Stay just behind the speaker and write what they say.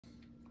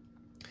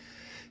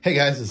Hey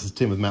guys, this is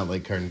Tim with Mountain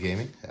Lake Card and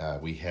Gaming.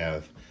 We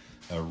have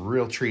a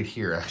real treat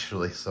here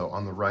actually. So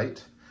on the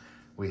right,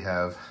 we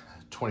have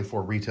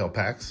 24 retail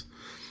packs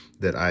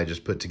that I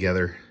just put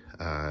together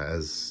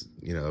as,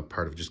 you know, a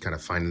part of just kind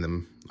of finding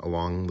them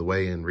along the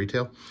way in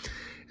retail.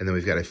 And then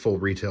we've got a full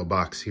retail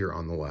box here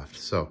on the left.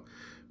 So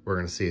we're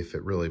gonna see if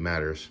it really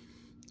matters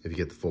if you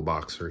get the full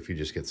box or if you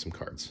just get some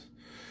cards.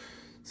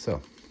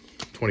 So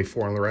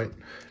 24 on the right,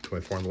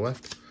 24 on the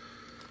left.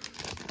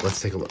 Let's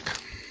take a look.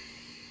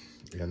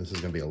 Again, this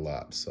is going to be a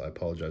lot, so I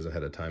apologize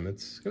ahead of time.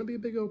 It's going to be a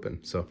big open.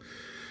 So,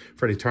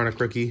 Freddie Tarnick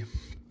rookie,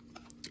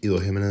 Elo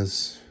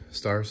Jimenez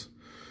stars,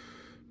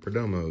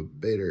 Perdomo,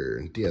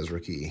 Bader, Diaz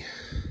rookie,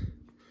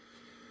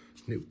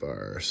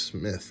 Newtbar,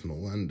 Smith,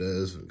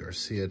 Melendez,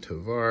 Garcia,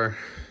 Tovar,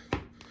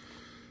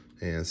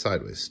 and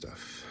sideways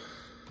stuff.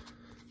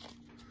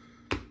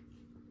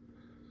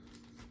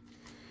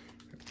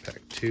 Pack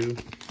 2.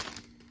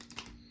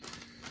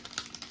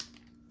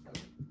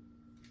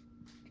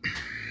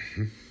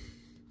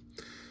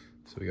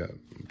 So we got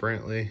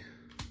Brantley,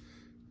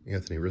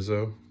 Anthony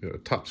Rizzo, we got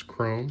a Topps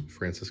Chrome,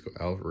 Francisco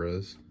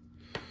Alvarez.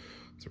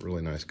 It's a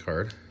really nice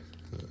card.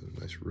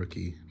 Nice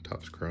rookie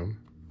Topps Chrome.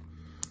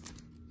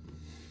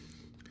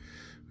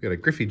 We got a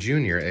Griffey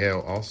Jr.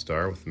 AL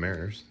All-Star with the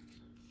Mariners.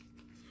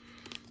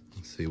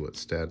 Let's see what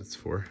stat it's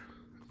for.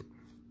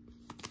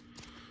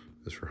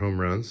 It's for home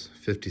runs,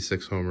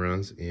 56 home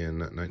runs in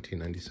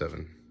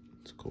 1997.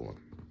 It's a cool one.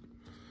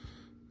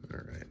 All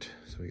right,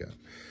 so we got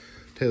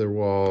Taylor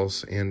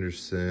Walls,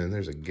 Anderson,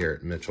 there's a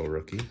Garrett Mitchell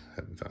rookie.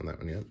 Haven't found that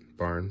one yet.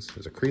 Barnes,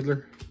 there's a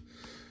Creedler.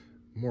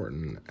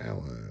 Morton,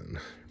 Allen,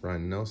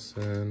 Ryan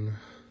Nelson.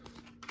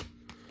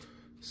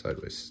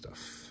 Sideways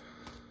stuff.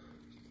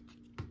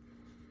 I'm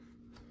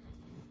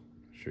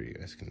sure you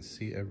guys can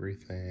see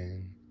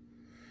everything.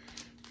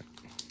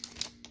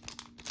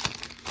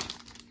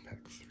 Pack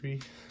 3.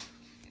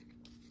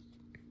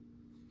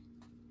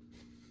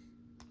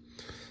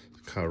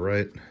 Kyle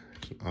Wright.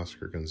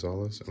 Oscar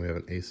Gonzalez, and we have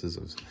an Aces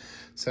of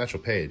Satchel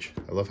Paige.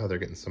 I love how they're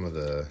getting some of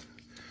the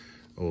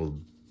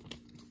old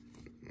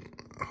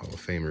Hall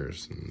of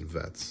Famers and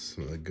vets,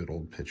 some of the good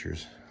old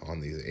pitchers on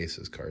these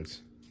Aces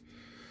cards.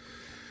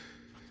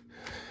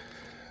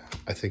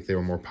 I think they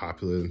were more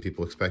popular than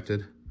people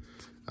expected,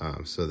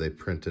 so they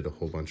printed a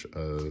whole bunch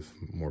of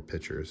more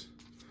pitchers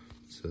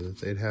so that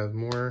they'd have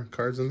more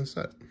cards in the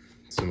set,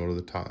 similar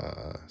to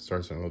the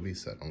Stars MLB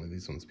set, only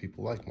these ones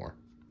people like more.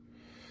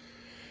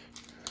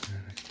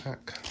 Next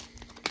pack.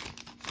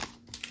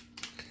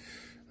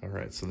 All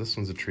right, so this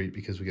one's a treat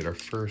because we get our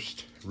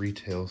first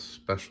retail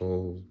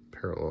special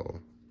parallel.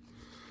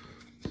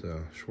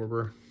 So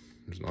Schwarber,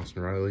 there's an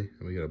Austin Riley,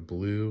 and we get a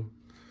blue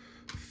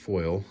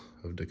foil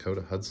of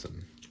Dakota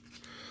Hudson.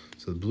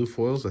 So the blue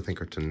foils I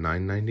think are to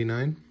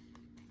 $9.99,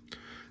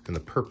 and the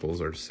purples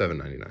are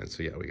 $7.99.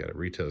 So yeah, we got a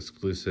retail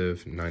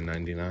exclusive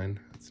 $9.99.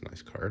 That's a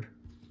nice card.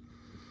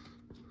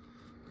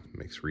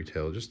 Makes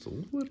retail just a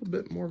little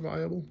bit more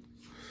viable.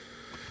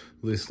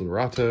 Luis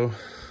Lorato,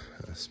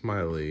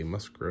 Smiley,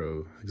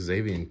 Musgrove,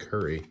 Xavier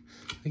Curry.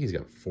 I think he's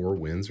got 4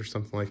 wins or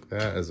something like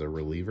that as a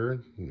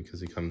reliever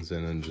because he comes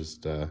in and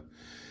just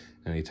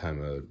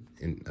anytime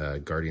a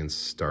Guardians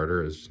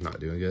starter is just not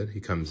doing good,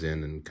 he comes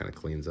in and kind of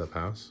cleans up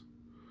house.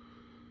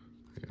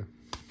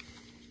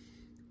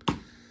 Yeah,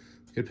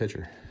 good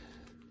pitcher.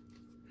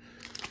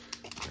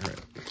 All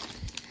right,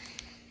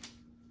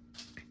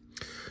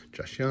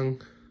 Josh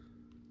Young,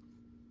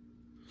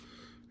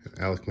 and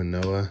Alek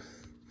Manoah.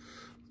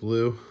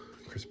 Blue,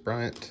 Chris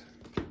Bryant.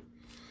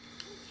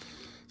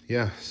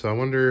 Yeah, so I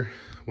wonder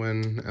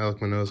when Alek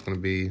Manoah is going to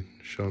be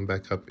showing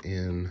back up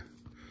in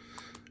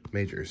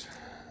majors.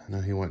 I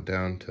know he went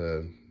down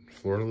to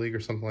Florida League or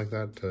something like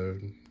that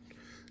to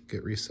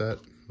get reset.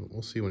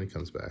 We'll see when he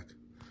comes back.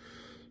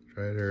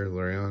 Strider,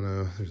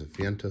 Laureano, there's a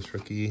Vientos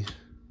rookie.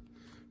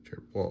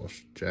 Jared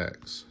Walsh,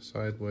 Jax,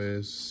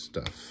 sideways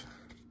stuff.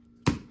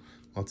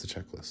 Lots of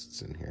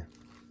checklists in here.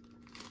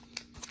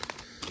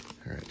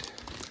 All right.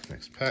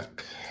 Next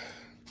pack.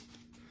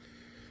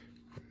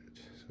 Right,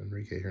 so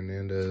Enrique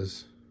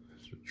Hernandez,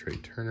 Trey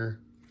Turner.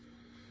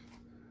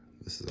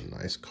 This is a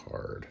nice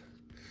card.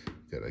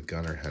 Got a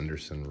Gunnar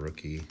Henderson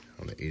rookie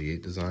on the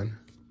 88 design.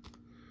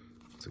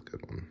 That's a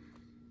good one.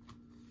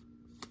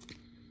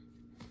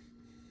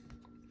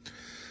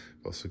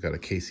 Also got a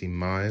Casey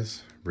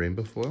Mize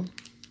rainbow foil.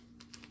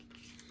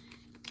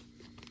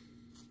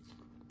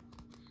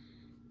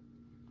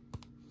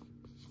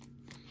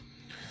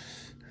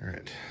 All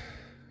right.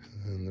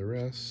 And the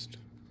rest.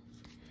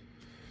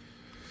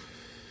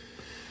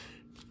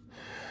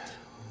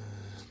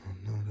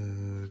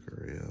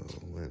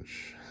 Gurriel,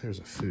 Lynch. There's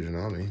a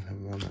Fujinami.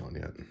 Haven't found that one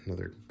yet.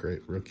 Another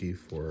great rookie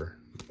for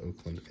the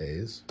Oakland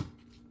A's.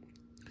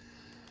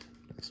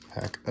 Next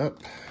pack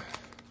up.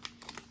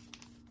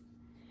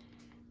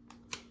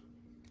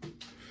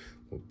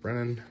 Will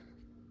Brennan.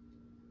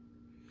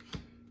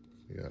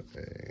 We got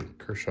a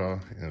Kershaw,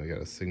 and we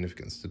got a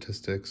Significant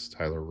Statistics.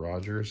 Tyler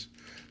Rogers.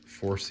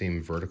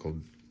 4-seam vertical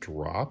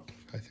drop,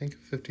 I think,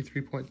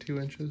 53.2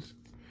 inches,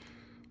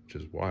 which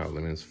is wild.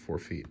 I mean, it's 4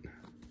 feet.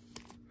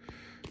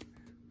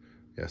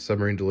 Yeah,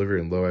 submarine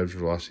delivery and low average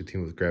velocity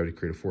team with gravity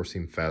create a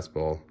 4-seam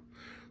fastball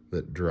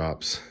that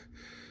drops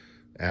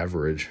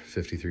average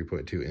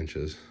 53.2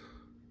 inches.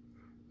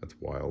 That's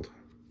wild.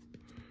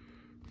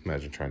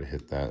 Imagine trying to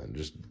hit that and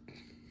just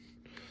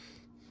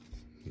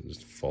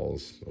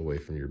falls away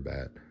from your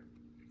bat.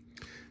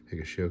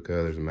 Higashioka,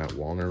 there's a Matt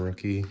Wallner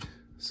rookie.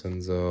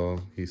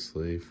 Senzel,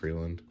 Heasley,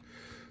 Freeland,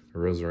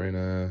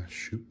 Rosarena,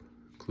 Shoop,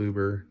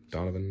 Kluber,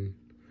 Donovan,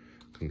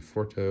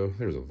 Conforto.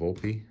 There's a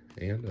Volpe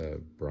and a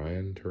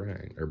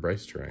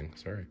Bryce Terang,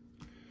 sorry.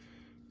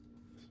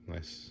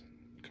 Nice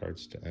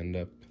cards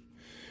to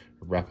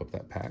wrap up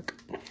that pack.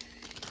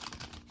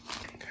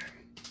 Okay.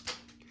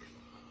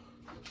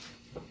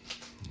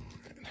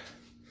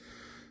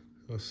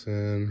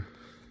 Wilson.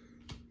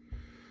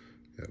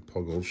 Got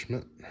Paul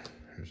Goldschmidt.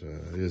 There's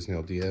a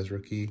Yasniel Diaz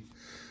rookie.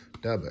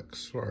 Dabeck,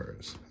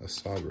 Suarez,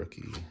 Assad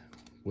rookie.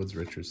 Woods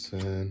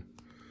Richardson.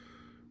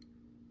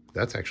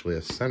 That's actually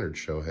a centered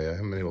Shohei. I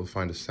haven't been able to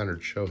find a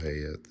centered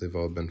Shohei yet. They've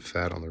all been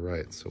fat on the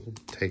right, so we'll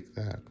take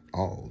that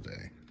all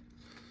day.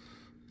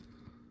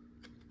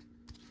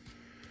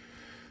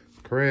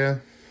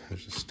 Correa.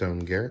 There's a Stone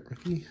Garrett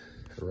rookie.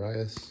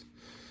 Arias.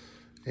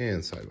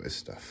 And sideways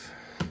stuff.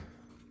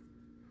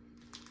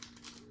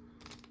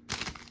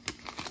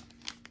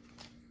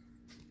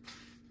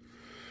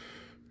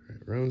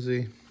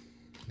 Ronesy,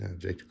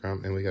 Jake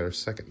DeGrom, and we got our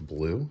second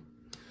blue.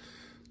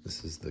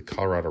 This is the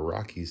Colorado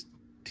Rockies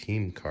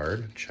team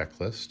card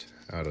checklist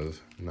out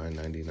of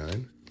 $9.99.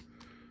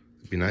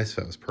 It'd be nice if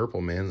that was purple,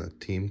 man. The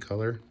team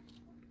color,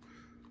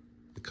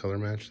 the color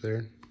match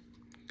there.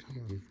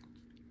 Come on,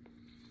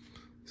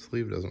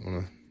 sleeve doesn't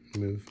want to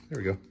move.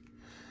 There we go.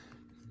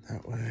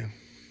 That way.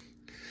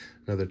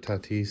 Another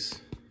Tatis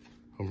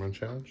home run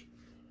challenge.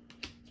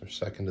 It's our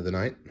second of the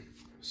night.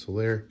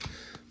 Soler,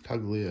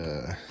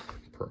 Taglia,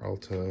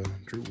 Peralta,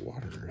 Drew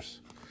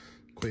Waters,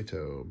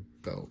 Cueto,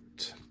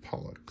 Belt,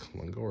 Pollock,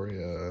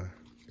 Longoria,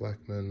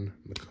 Blackman,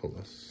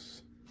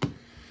 McCullers.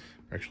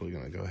 We're actually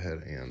going to go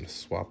ahead and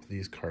swap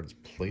these cards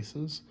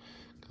places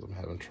because I'm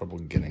having trouble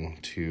getting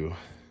to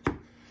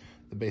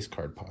the base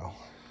card pile.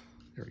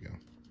 There we go.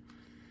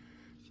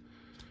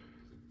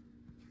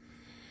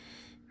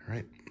 All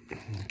right,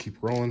 keep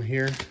rolling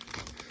here.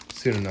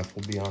 Soon enough,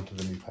 we'll be on to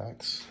the new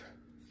packs.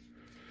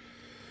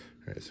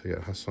 All right, so we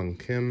got Ha-Seong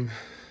Kim,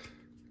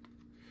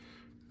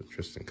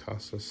 Tristan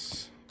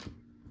Casas.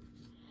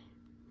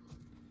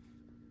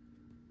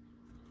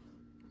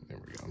 There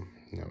we go.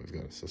 Now we've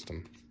got a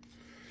system.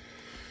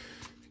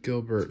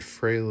 Gilbert,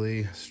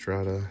 Fraley,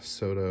 Estrada,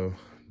 Soto,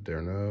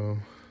 Derno,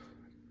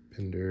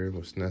 Pinder,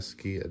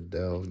 Wisniewski,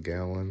 Adele,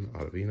 Gallen,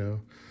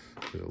 Ottavino.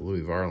 There's a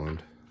Louis Varland.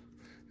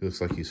 He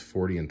looks like he's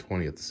 40 and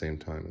 20 at the same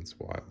time. It's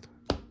wild.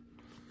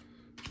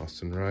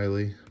 Austin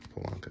Riley,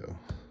 Polanco.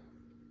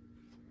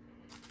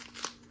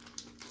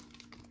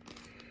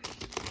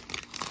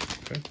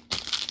 Okay.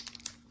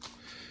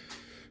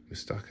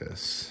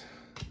 Mustakas.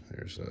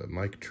 There's a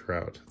Mike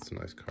Trout. That's a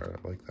nice card.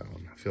 I like that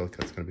one. I feel like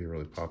that's going to be a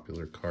really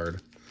popular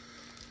card.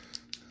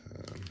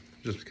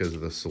 Just because of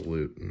the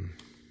salute and,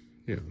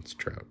 you know, it's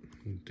Trout.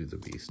 Do the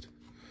beast.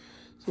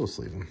 So we'll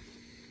sleeve him.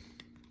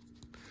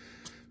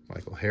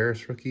 Michael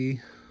Harris, rookie.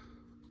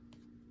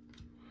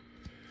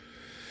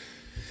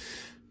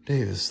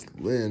 Davis,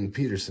 Lynn,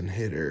 Peterson,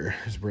 hitter.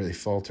 There's Brady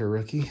Falter,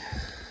 rookie.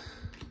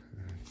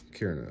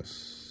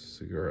 Kirinos,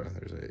 Segura.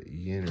 There's a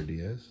Yanner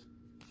Diaz.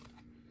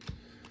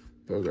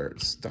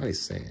 Bogarts, Donnie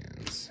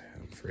Sands,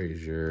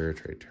 Frazier,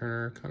 Trey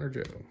Turner, Connor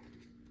Joe.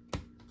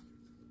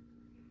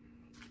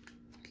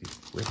 Keep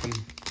ripping.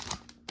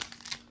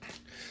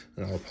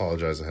 And I'll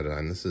apologize ahead of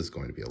time. This is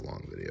going to be a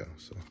long video,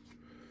 so.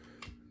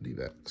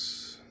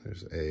 D-backs.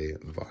 There's a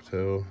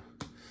Vato.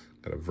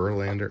 Got a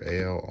Verlander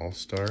AL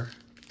All-Star.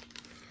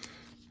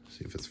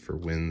 See if it's for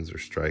wins or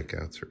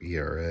strikeouts or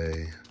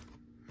ERA.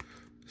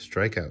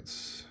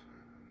 Strikeouts,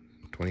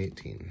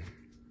 2018.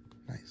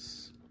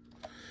 Nice.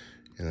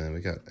 And then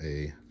we got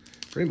a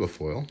rainbow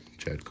foil,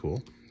 Chad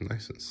Cool.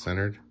 Nice and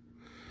centered.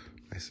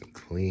 Nice and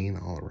clean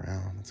all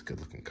around. That's a good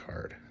looking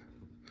card.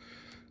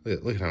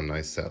 Look at how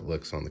nice that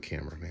looks on the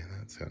camera, man.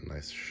 That's got a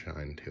nice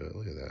shine to it.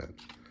 Look at that.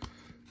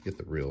 Get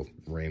the real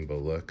rainbow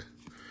look.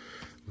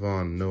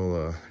 Vaughn,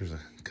 Nola. There's a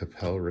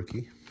Capel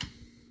rookie.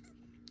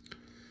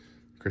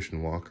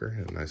 Christian Walker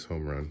had a nice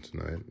home run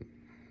tonight.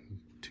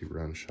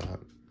 2-run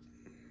shot.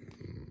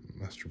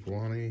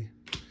 Mastrobuoni.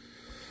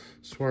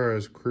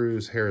 Suarez,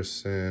 Cruz,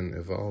 Harrison,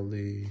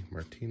 Evaldi,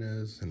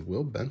 Martinez, and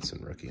Will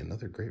Benson rookie.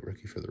 Another great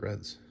rookie for the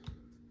Reds.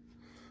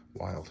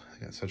 Wild.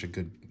 They got such a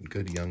good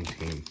young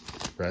team.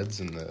 Reds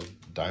and the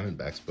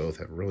Diamondbacks both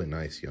have really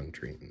nice young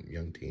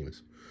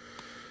teams.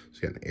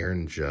 So you got an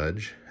Aaron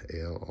Judge,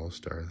 AL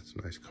All-Star. That's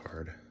a nice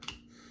card.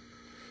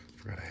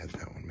 Forgot I had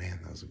that one. Man,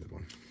 that was a good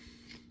one.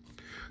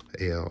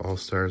 The AL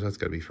All-Stars, that's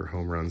got to be for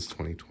home runs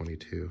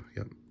 2022.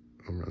 Yep,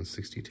 home runs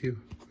 62.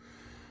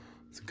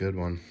 That's a good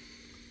one.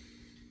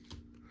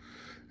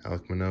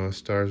 Alek Manoah,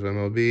 Stars of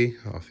MLB.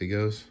 Off he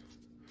goes.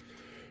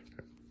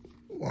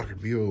 Walker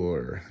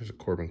Buehler. There's a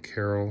Corbin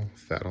Carroll.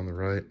 Fat on the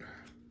right.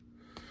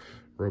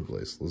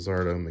 Robles,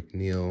 Luzardo,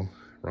 McNeil,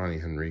 Ronnie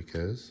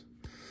Henriquez,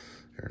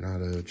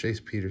 Arenado,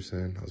 Jace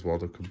Peterson,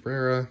 Oswaldo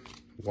Cabrera,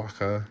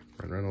 Waka,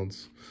 Ryan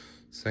Reynolds,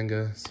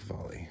 Senga,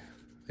 Savali.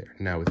 There,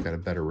 now we've got a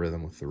better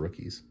rhythm with the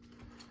rookies.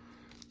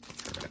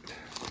 All right,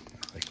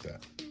 I like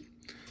that.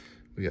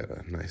 We got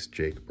a nice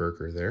Jake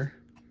Burger there.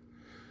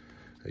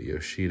 A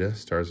Yoshida,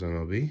 Stars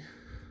MLB.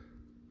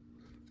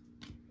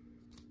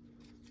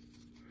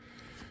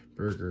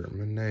 Burger,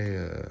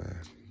 Manea,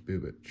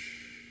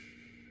 Bubich,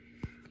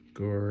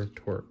 Gore,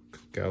 Torque,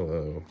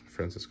 Gallo,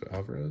 Francisco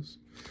Alvarez,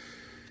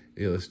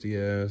 Elias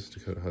Diaz,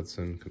 Dakota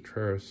Hudson,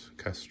 Contreras,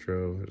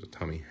 Castro, there's a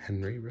Tommy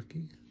Henry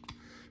rookie,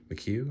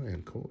 McHugh,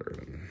 and Cole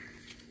Irvin.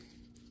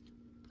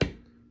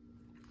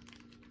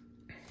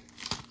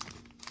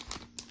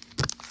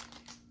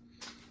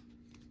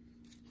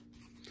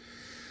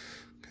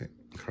 Okay,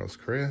 Carlos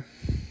Correa.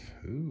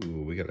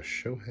 Ooh, we got a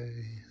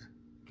Shohei.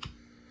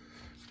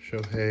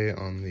 Shohei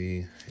on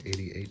the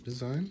 88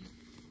 design.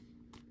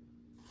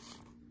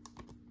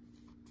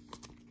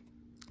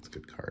 That's a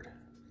good card.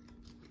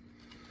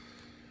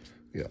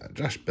 We got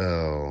Josh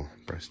Bell,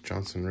 Bryce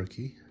Johnson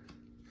rookie,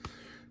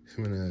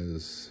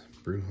 Jimenez,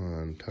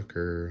 Bruhan,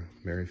 Tucker,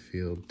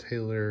 Merrifield,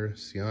 Taylor,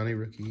 Siani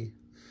rookie,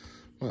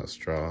 Miles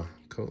Straw,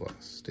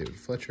 Colas, David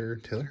Fletcher,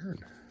 Taylor Hearn.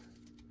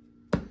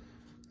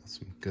 That's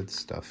some good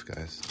stuff,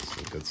 guys. That's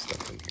some good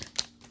stuff in here.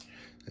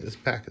 This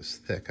pack is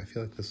thick. I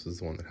feel like this was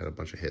the one that had a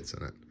bunch of hits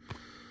in it.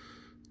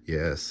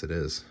 Yes, it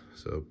is.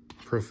 So,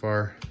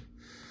 Profar,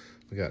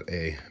 we got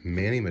a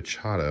Manny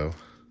Machado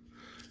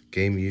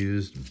game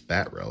used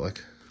bat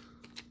relic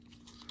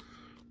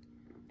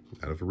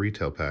out of a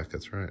retail pack.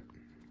 That's right.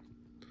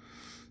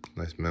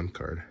 Nice mem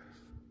card.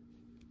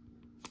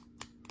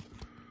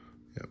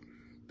 Yep,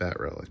 bat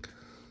relic.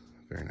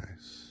 Very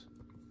nice.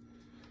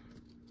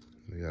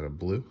 We got a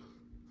blue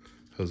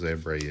Jose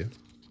Abreu.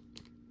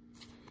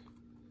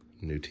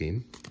 New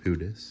team, who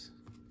dis?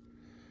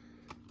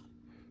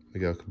 We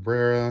got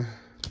Cabrera,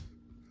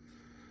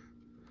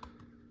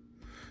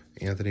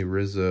 Anthony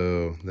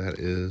Rizzo. That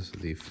is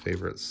the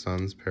Favorite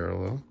Sons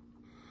parallel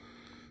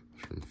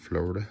from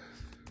Florida.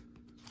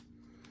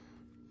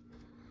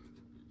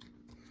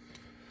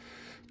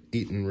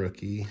 Eaton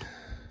rookie,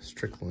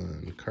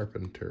 Strickland,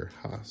 Carpenter,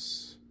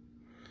 Haas,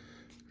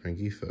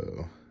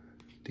 Rengifo,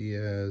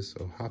 Diaz,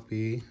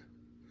 Ohapi,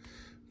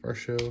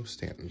 Varsho,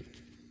 Stanton.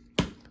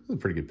 That was a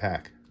pretty good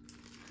pack.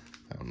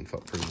 That one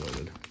felt pretty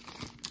loaded.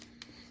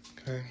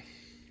 Okay.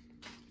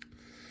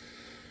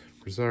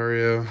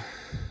 Rosario.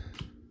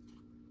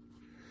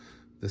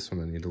 This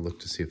one I need to look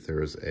to see if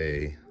there was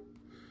a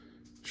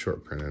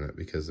short print in it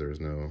because there was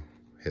no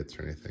hits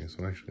or anything. So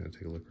I'm actually going to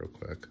take a look real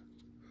quick.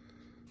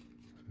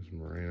 There's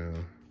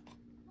Moreno.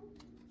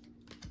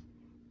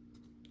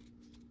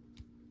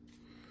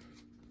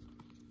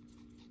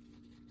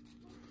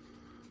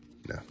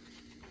 No.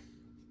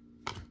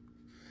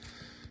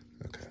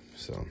 Okay,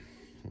 so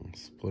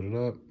let's split it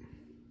up.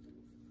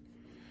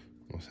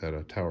 Almost had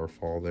a tower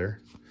fall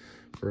there.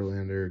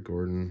 Verlander,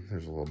 Gordon,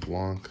 there's a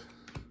LeBlanc,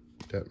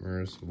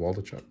 Detmers,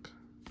 Waldachuk,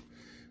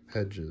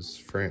 Hedges,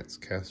 France,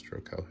 Castro,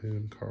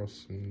 Calhoun,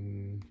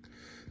 Carlson,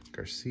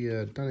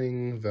 Garcia,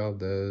 Dunning,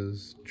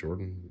 Valdez,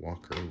 Jordan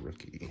Walker,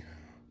 rookie.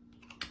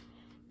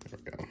 There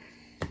we go.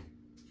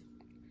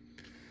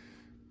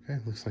 Okay,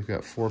 looks like we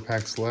got 4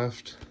 packs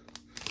left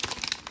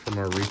from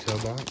our retail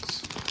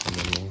box. And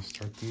then we'll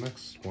start the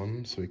next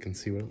one so we can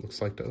see what it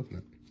looks like to open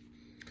it.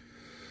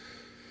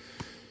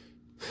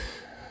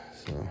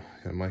 So,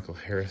 got Michael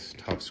Harris,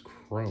 Topps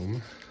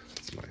Chrome.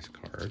 That's a nice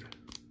card.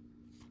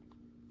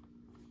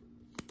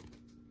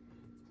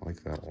 I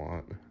like that a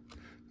lot.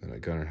 Then a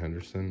Gunnar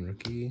Henderson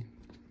rookie.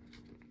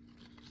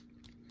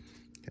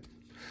 Okay.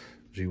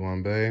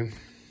 G1 Bay.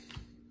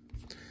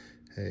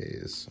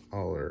 Hayes,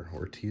 Aller,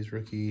 Ortiz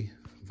rookie.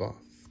 Voth,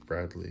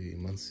 Bradley,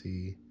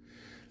 Muncy,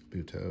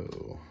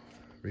 Buteau,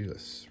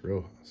 Rivas,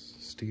 Rojas,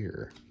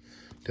 Steer,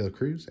 Taylor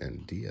Cruz,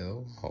 and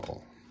DL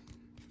Hall.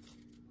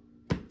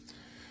 All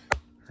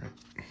right.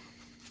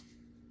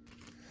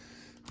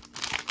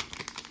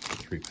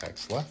 3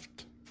 packs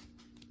left.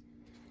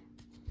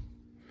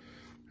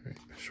 All right,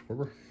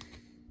 Schwarber,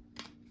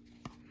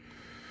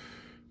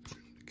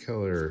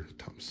 Keller,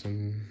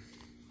 Thompson,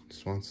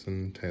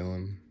 Swanson,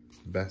 Talon,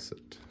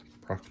 Bassett,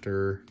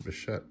 Proctor,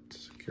 Bichette,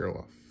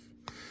 Kirilloff,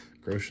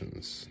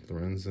 Groshans,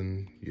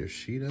 Lorenzen,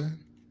 Yoshida.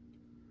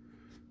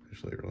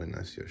 Actually, a really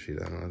nice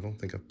Yoshida. I don't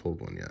think I've pulled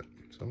one yet,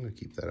 so I'm going to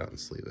keep that out and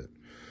sleeve it.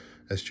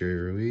 S. Jerry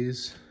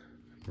Ruiz,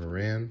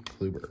 Moran,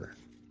 Kluber.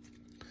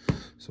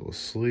 So we'll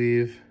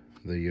sleeve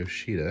the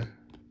Yoshida.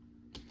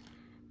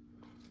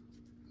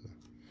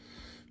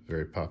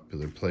 Very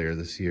popular player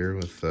this year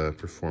with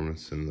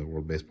performance in the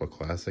World Baseball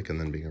Classic and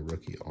then being a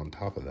rookie on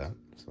top of that.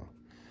 So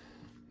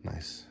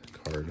nice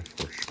card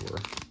for sure.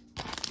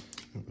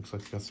 It looks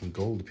like we got some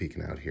gold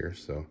peeking out here.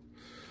 So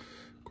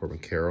Corbin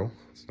Carroll,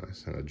 that's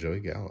nice, and a Joey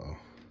Gallo.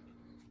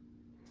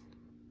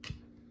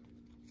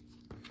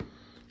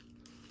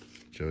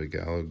 Joey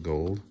Gallo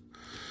gold.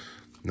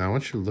 Now I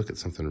want you to look at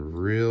something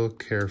real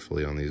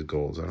carefully on these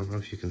golds. I don't know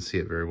if you can see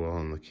it very well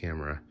on the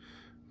camera,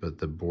 but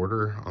the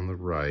border on the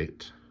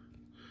right,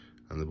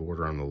 and the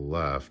border on the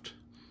left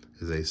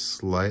is a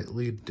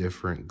slightly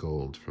different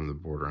gold from the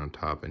border on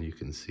top, and you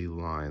can see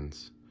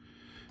lines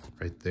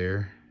right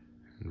there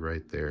and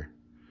right there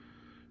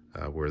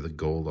where the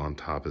gold on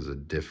top is a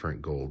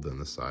different gold than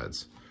the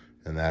sides.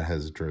 And that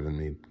has driven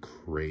me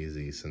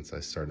crazy since I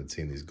started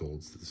seeing these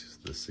golds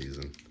this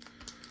season.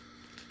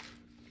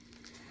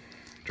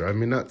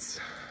 Driving me nuts.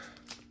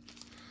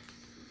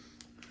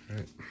 All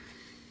right.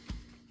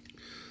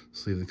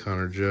 Sleeve the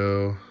Connor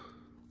Joe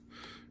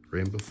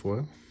rainbow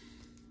foil.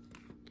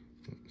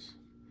 Oops.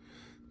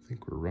 I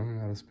think we're running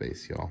out of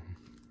space, y'all.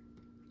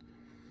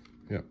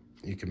 Yep,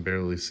 you can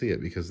barely see it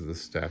because of the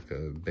stack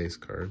of base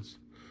cards.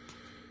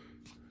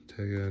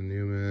 Tega,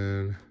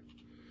 Newman.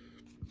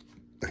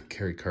 That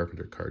Kerry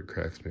Carpenter card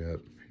cracks me up.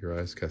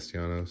 Urias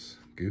Castellanos,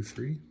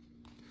 Guthrie,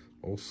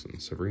 Olsen,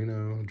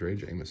 Severino, Dre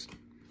Jameson.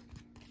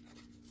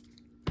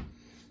 All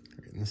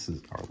right, and this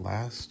is our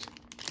last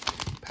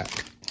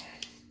pack.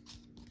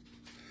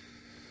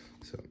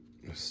 So,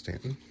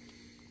 Stanton.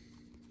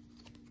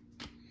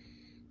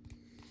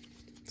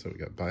 So we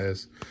got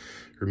Baez,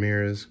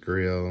 Ramirez,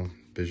 Gurriel,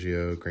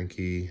 Biggio,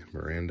 Greinke,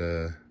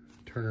 Miranda,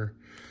 Turner,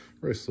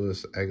 Royce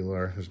Lewis,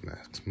 Aguilar. There's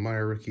Max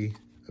Meyer rookie,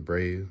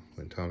 Abreu,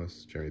 Wayne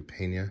Thomas, Jeremy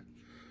Pena.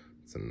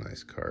 It's a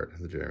nice card.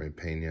 The Jeremy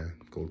Pena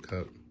Gold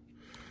Cup.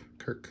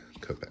 Kirk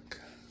Kopech.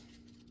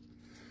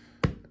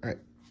 All right,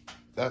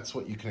 that's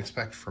what you can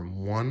expect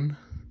from one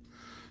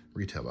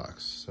retail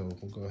box. So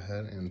we'll go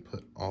ahead and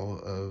put all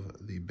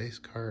of the base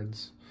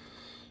cards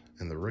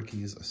and the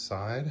rookies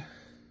aside,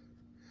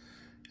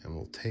 and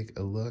we'll take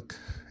a look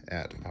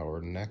at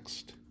our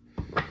next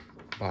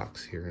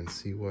box here and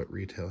see what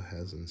retail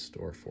has in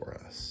store for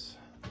us.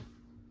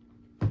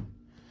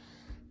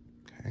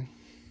 Okay,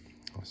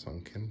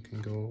 Song Kim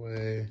can go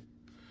away,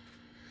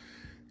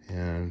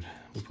 and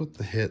we'll put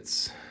the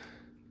hits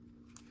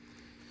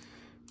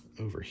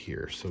over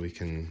here so we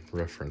can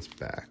reference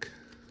back.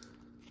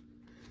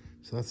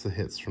 So that's the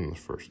hits from the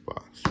first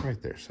box right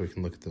there, so we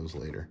can look at those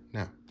later.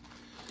 Now,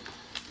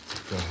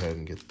 go ahead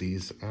and get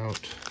these out.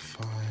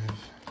 5,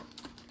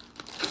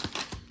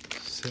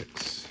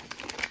 6,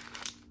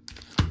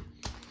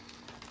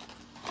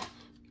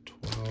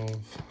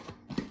 12,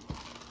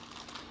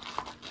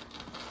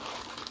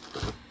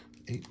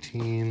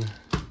 18,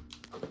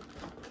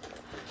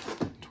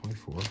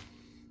 24.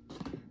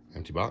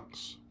 Empty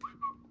box.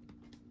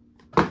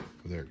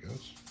 There it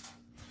goes.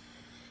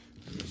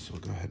 So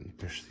we'll go ahead and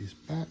push these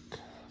back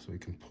so we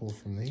can pull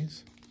from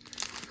these.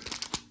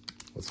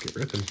 Let's get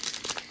ripping.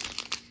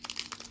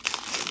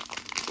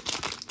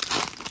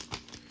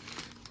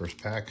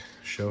 First pack,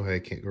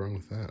 Shohei, can't go wrong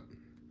with that.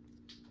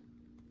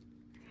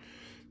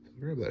 So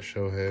grab that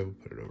Shohei, we'll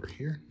put it over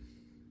here.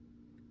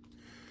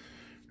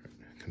 Right,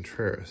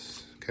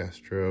 Contreras,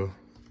 Castro,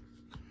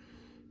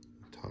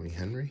 Tommy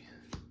Henry,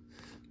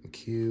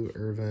 McHugh,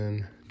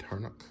 Irvin,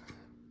 Tarnock,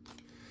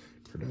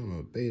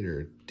 Perdomo,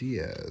 Bader,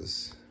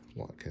 Diaz,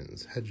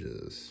 Watkins,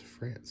 Hedges,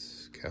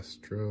 France,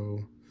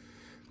 Castro,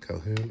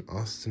 Calhoun,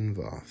 Austin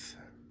Voth.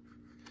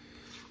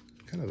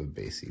 Kind of a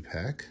basey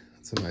pack.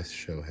 It's a nice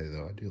Shohei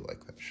though. I do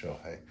like that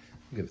Shohei.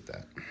 I'll give it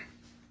that.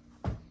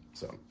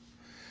 So,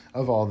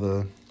 of all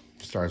the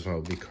Stars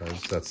MLB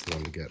cards, that's the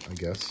one to get, I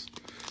guess.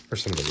 Or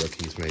some of the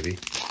rookies, maybe.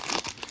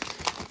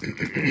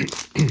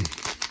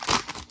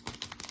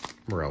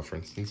 Morel, for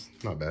instance.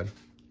 Not bad.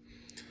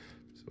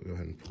 So we'll go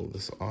ahead and pull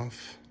this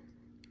off.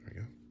 There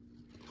we go.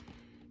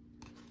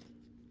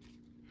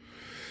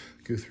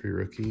 Guthrie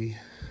rookie,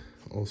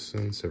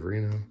 Olsen,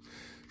 Severino,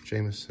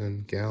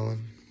 Jameson,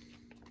 Gallen,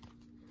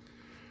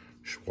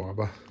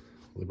 Schwaba,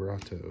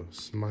 Liberato,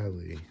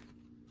 Smiley,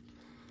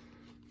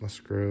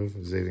 Musgrove,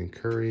 Xavier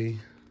Curry,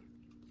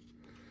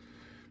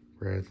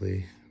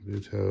 Bradley,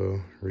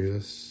 Buto,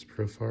 Rivas,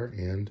 Profar,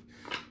 and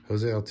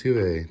Jose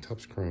Altuve,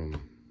 Topps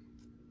Chrome.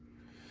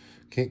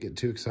 Can't get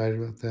too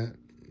excited about that,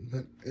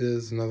 but it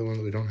is another one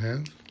that we don't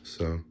have,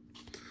 so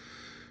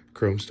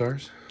Chrome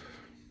Stars.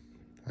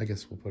 I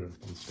guess we'll put it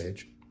up on this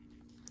page.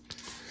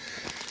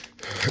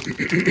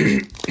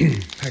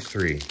 Pack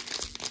 3.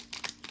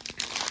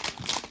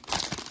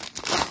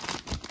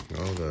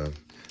 Oh, the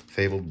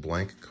fabled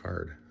blank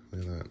card.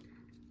 Look at that.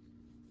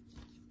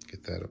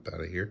 Get that up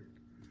out of here.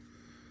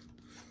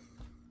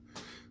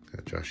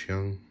 Got Josh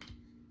Young.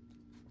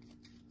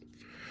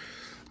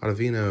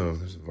 Ottavino.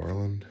 There's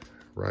Varland.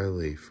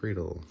 Riley.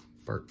 Friedel.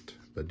 Bart.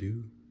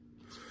 Badu.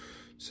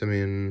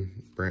 Simeon.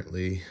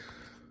 Brantley.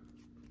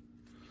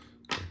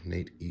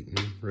 Nate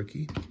Eaton,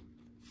 rookie.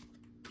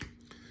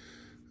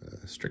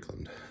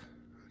 Strickland.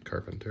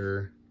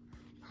 Carpenter.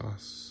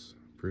 Haas.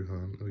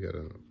 Bruhan. We got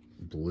a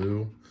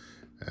blue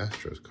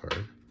Astros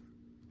card.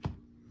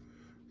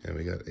 And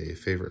we got a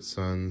Favorite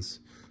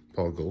Sons,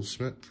 Paul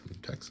Goldschmidt from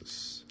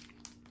Texas.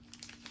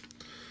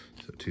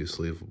 So 2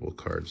 sleevable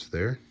cards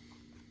there.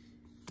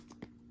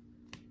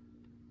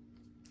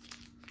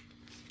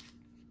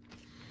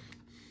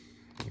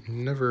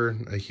 I'm never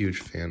a huge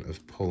fan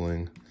of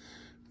pulling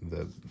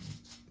the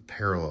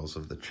parallels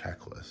of the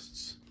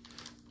checklists.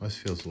 Always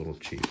feels a little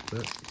cheap,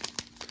 but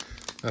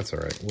that's all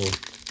right. We'll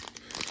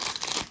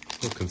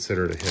We'll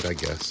consider it a hit, I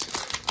guess.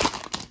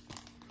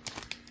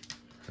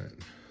 All right.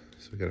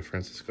 So we got a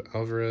Francisco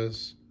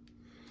Alvarez,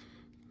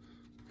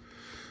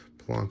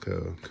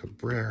 Polanco,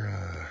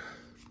 Cabrera,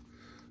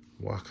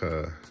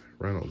 Waka,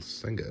 Reynolds,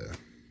 Senga,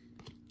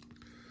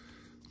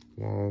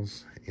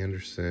 Walls,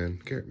 Anderson,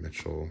 Garrett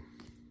Mitchell,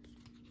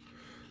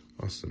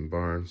 Austin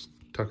Barnes,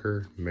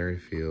 Tucker,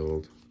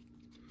 Merrifield,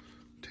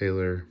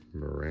 Taylor,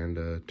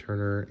 Miranda,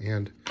 Turner,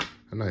 and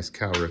a nice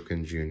Cal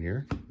Ripken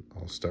Jr.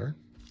 All-Star.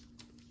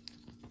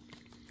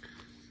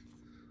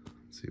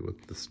 Let's see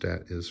what the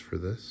stat is for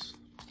this.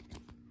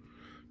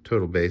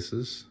 Total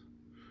bases,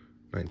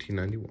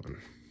 1991.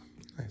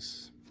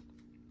 Nice.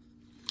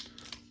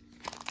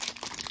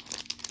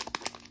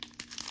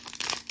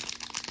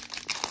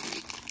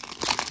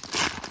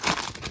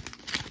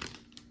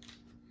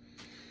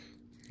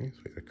 Okay, so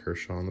we got a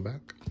Kershaw on the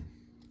back.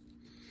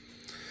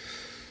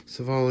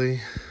 Savali,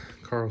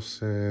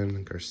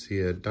 Carlson,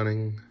 Garcia,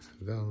 Dunning,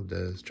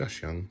 Valdez,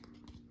 Josh Young.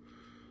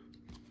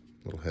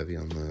 A little heavy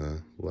on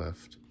the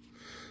left.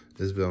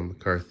 Isbell,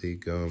 McCarthy,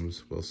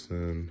 Gomes,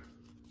 Wilson,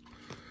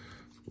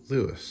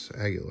 Lewis,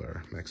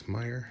 Aguilar, Max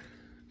Meyer,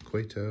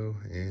 Cueto,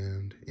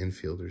 and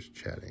infielders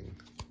chatting.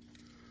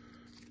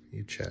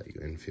 You chat, you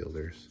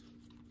infielders.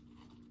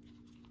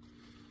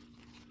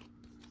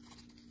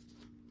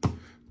 A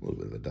little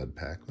bit of a dud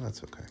pack. Well,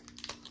 that's okay.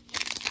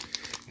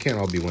 Can't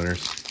all be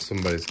winners.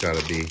 Somebody's got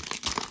to be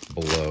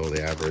below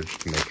the average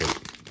to make it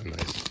a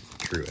nice,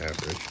 true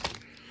average.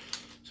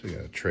 So we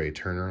got a Trey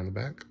Turner on the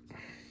back.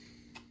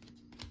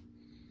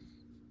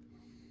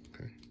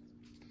 Okay.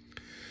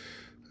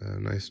 A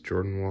nice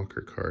Jordan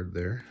Walker card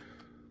there.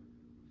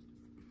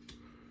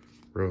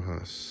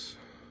 Rojas,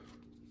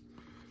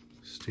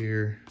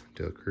 Steer,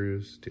 Dale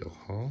Cruz, Dale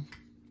Hall,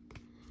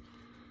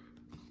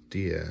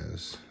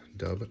 Diaz,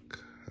 Delbick,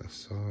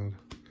 Assad,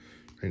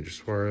 Ranger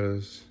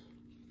Suarez,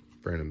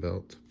 Brandon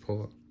Belt,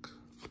 Pollock.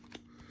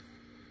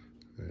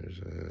 There's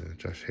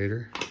Josh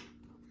Hader.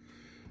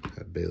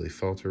 Got Bailey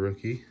Falter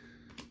rookie.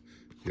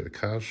 You got a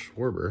Kyle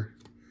Schwarber.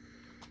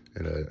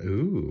 And a,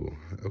 ooh,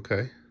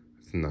 okay.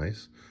 That's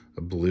nice.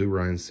 A blue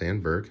Ryan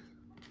Sandberg.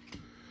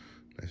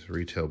 Nice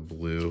retail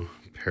blue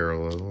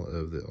parallel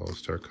of the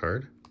All-Star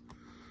card.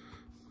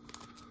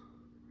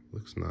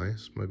 Looks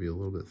nice. Might be a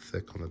little bit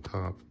thick on the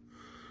top.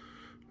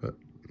 But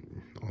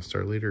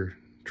All-Star leader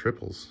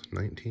triples,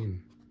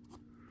 19.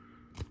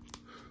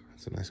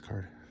 That's a nice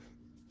card.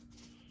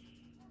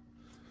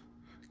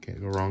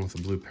 Can't go wrong with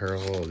the blue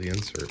parallel of the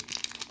insert.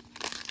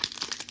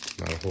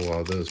 Not a whole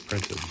lot of those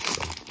printed.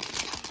 So.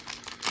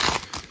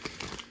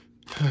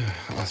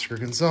 Oscar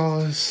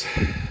Gonzalez.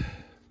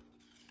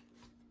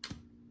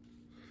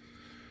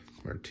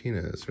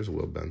 Martinez. There's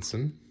Will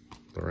Benson.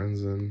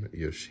 Lorenzen.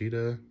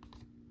 Yoshida.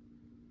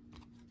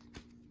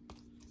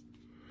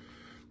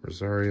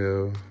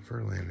 Rosario.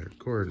 Verlander.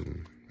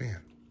 Gordon.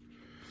 Man.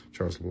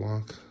 Charles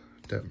Locke.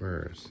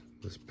 Detmers.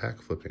 This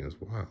pack flipping is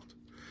wild.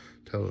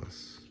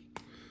 Tellis.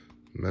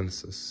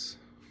 Meneses.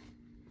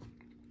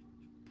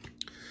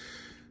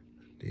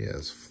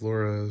 Diaz,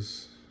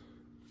 Flores,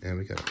 and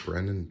we got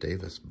Brendan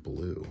Davis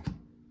blue.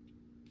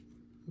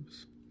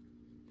 Oops.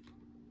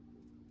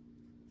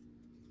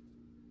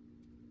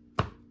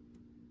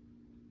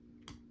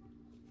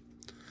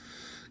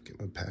 Get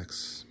my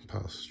packs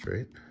piled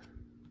straight.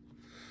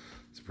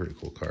 It's a pretty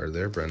cool card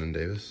there, Brendan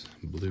Davis,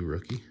 blue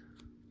rookie.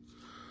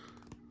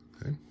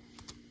 Okay.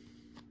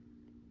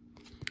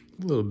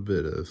 A little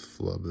bit of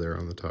flub there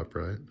on the top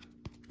right.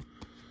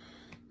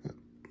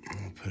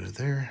 We'll put it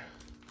there.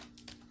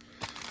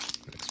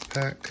 Next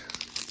pack.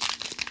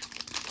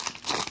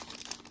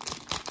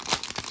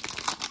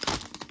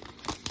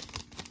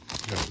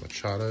 Got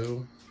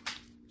Machado.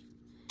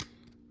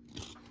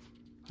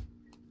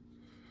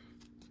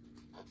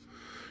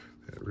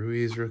 Got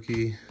Ruiz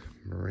rookie.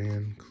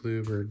 Moran,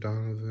 Kluber,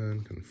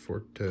 Donovan,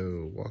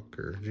 Conforto,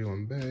 Walker,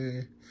 G1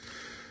 Bay.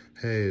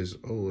 Hayes,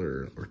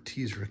 Oler,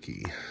 Ortiz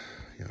rookie.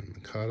 Jan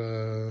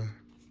Makata.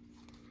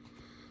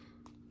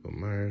 Bill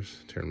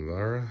Myers,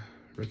 Terranvara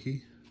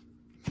rookie.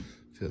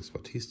 Felix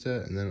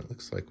Bautista, and then it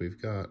looks like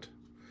we've got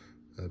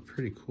a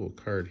pretty cool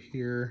card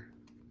here.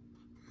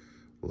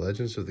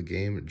 Legends of the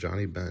Game,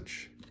 Johnny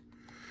Bench.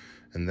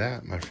 And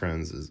that, my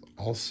friends, is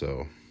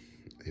also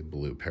a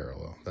blue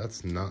parallel.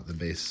 That's not the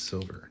base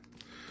silver.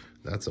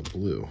 That's a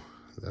blue.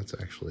 That's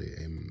actually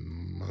a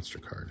monster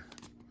card.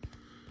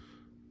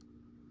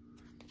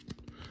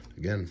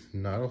 Again,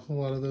 not a whole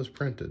lot of those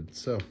printed,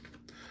 so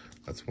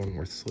that's one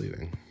worth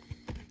sleeving.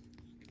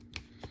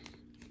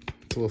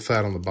 It's a little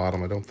fat on the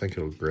bottom. I don't think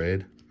it'll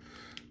grade,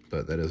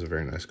 but that is a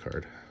very nice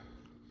card.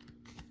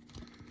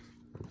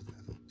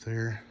 Up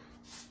there.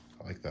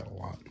 I like that a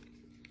lot.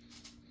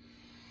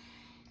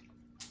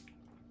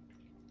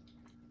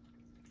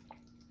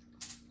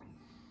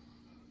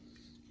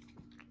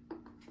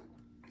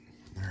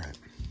 All right.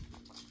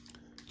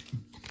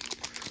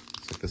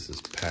 Looks like this is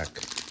pack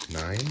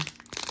 9.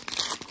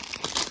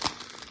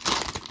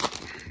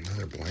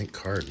 Another blank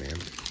card, man.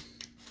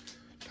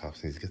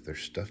 Tops needs to get their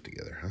stuff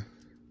together, huh?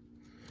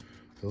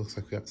 It looks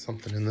like we got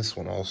something in this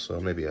one also.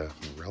 Maybe a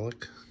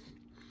relic.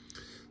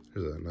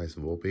 There's a nice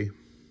Volpe.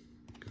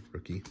 Good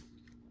rookie.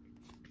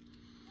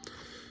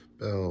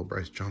 Bell,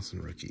 Bryce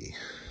Johnson rookie.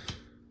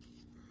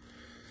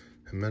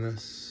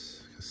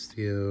 Jimenez,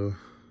 Castillo.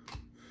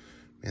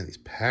 Man, these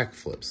pack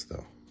flips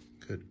though.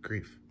 Good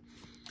grief.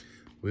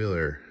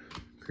 Wheeler,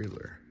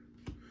 Creedler,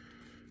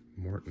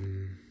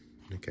 Morton,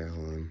 Nick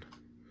Allen,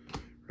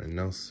 Ryan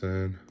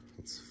Nelson.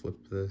 Let's flip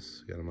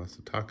this. We got a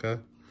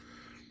Masataka,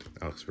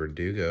 Alex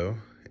Verdugo,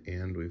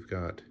 and we've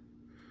got,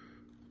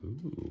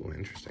 ooh,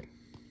 interesting.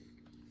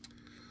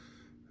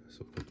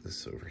 So put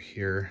this over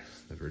here,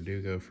 the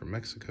Verdugo from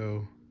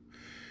Mexico,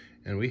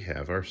 and we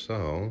have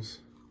ourselves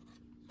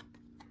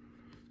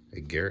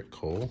a Garrett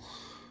Cole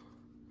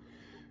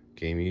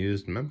game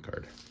used mem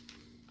card.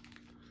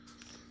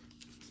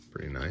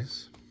 Pretty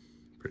nice.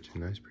 Pretty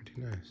nice, pretty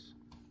nice.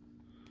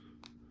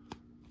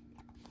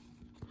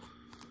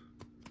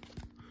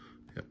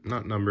 Yep,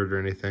 not numbered or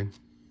anything.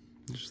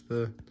 Just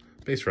the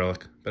base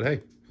relic. But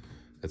hey,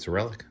 it's a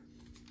relic.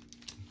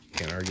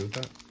 Can't argue with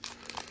that.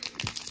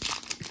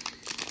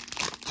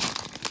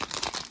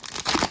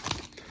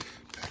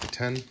 Pack of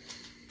 10.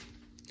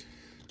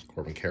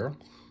 Corbin Carroll.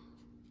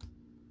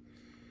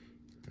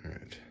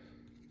 Alright.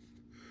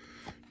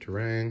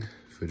 Terang,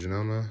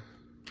 Fujinama.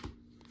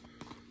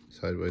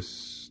 Sideways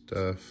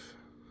stuff.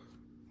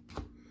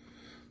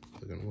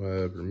 Logan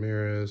Webb,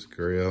 Ramirez,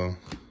 Gurriel,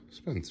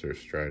 Spencer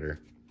Strider.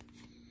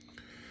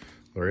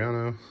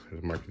 Laureano,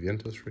 there's a Mark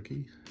Vientos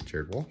rookie.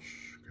 Jared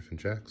Walsh, Griffin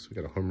Jacks. We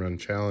got a home run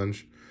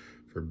challenge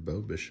for Bo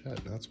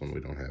Bichette. That's one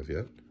we don't have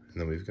yet. And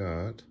then we've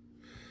got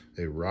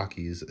a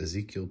Rockies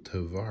Ezekiel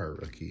Tovar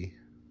rookie,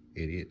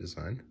 88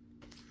 design.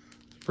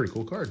 It's a pretty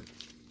cool card.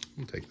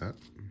 I'll take that.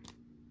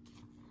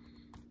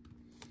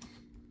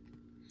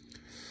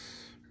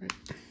 All right.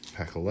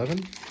 Pack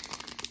 11.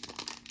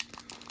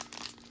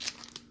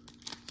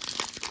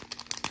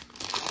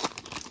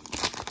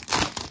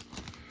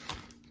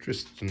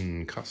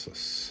 Tristan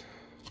Casas.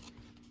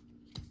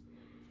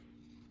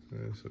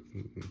 There's a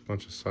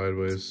bunch of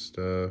sideways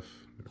stuff.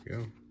 There we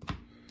go.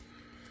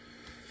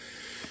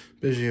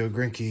 Biggio,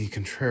 Greinke,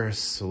 Contreras,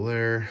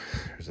 Soler.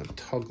 There's a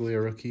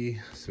Toglia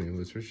rookie. Simeon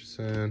Lewis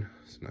Richardson.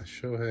 It's a nice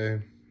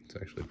Shohei. It's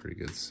actually pretty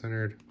good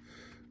centered.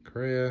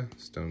 Correa,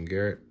 Stone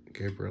Garrett,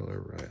 Gabriel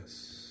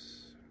Arias.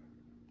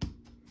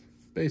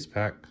 Base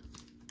pack.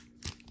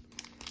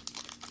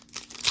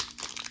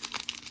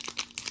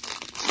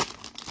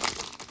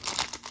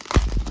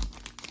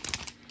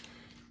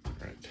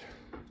 Right.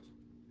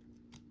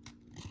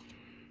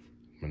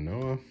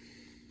 Manoa.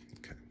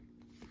 Okay.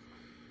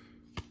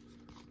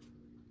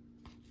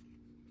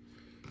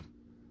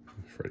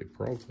 Freddie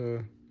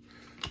Peralta.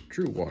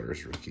 Drew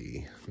Waters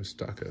rookie.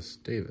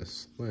 Mustakas,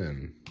 Davis,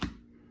 Lynn.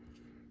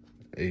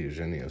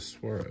 Eugenio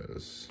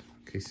Suarez.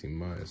 Casey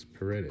Mize,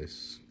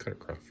 Paredes, Cutter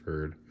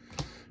Crawford.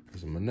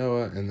 There's a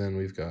Manoa, and then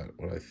we've got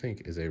what I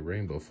think is a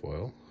rainbow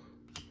foil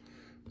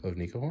of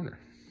Nico Horner.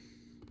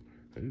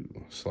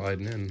 Ooh,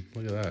 sliding in.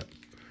 Look at that.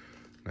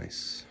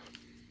 Nice.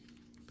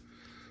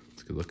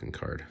 It's a good looking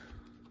card.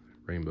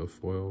 Rainbow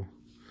foil.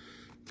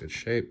 Good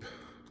shape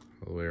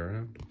all the way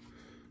around.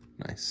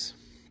 Nice.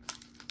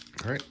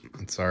 All right,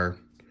 that's our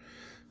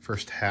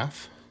first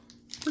half.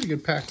 Pretty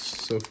good packs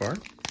so far.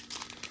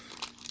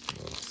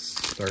 We'll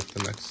start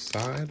the next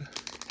side.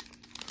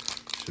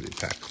 Should be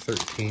pack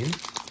 13.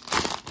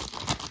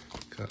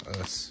 Got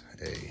us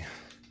a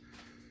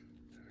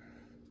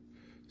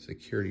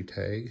security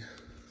tag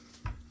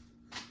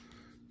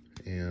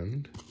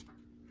and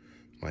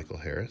Michael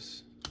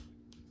Harris,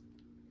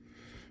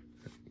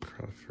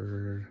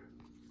 Crawford,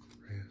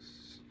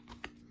 Reyes,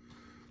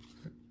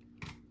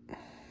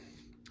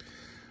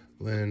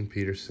 Lynn,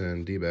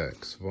 Peterson,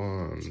 D-backs,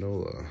 Vaughn,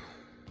 Nola,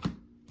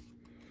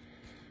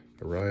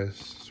 Arias,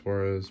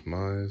 Suarez,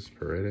 Mize,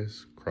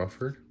 Paredes,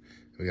 Crawford.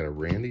 We got a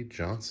Randy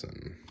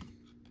Johnson.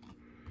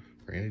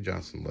 Randy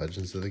Johnson,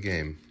 Legends of the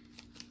Game,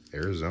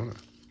 Arizona.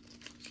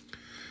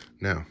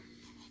 Now,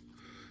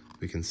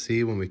 we can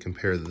see when we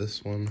compare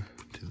this one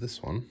to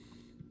this one,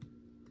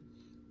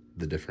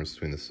 the difference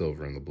between the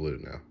silver and the blue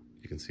now.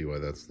 You can see why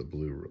that's the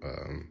blue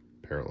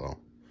parallel.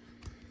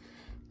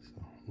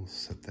 So we'll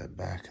set that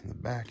back in the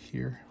back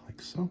here,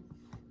 like so.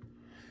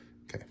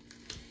 Okay.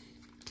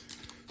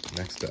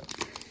 Next up.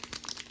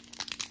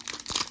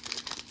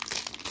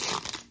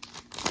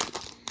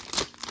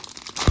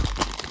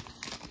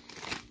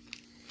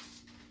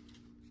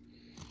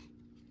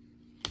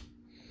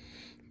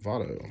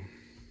 Votto.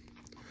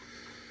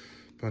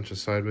 Bunch of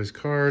sideways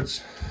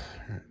cards.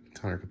 All right,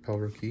 Connor Capel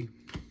rookie.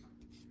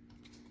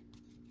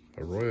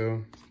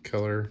 Arroyo,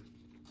 Keller,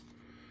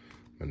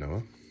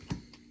 Manoa.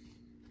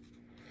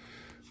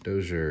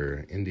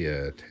 Dozier,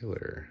 India,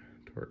 Taylor,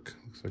 Torque.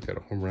 Looks like got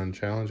a home run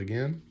challenge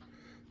again.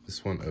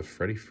 This one of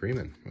Freddie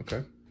Freeman.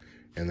 Okay.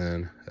 And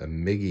then a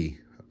Miggy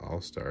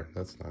All-Star.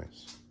 That's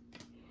nice.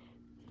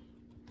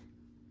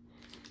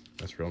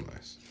 That's real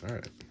nice. All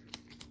right.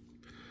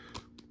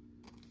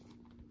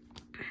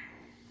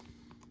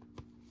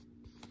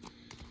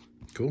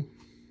 Cool.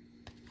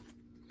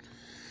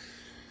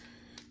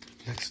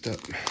 Next up.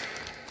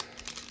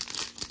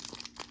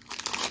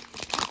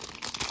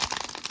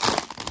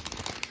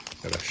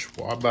 Got a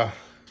Schwab.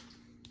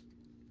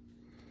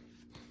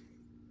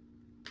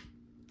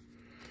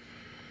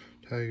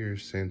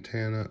 Tigers,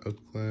 Santana,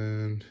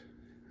 Oakland,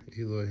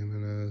 Eloy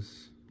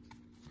Jimenez.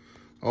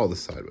 All the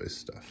sideways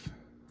stuff.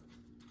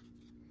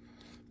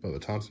 Oh, the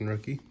Thompson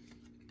rookie.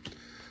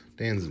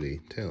 Dansby,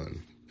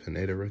 Talon,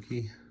 Pineda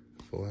rookie.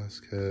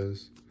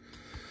 Velasquez,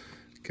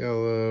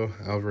 Gallo,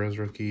 Alvarez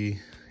rookie.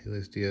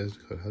 Elias Diaz,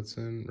 Dakota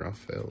Hudson,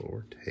 Rafael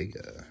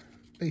Ortega.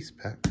 Base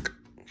pack.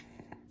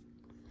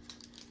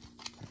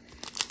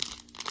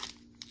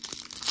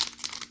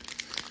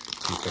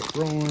 Keep it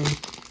rolling.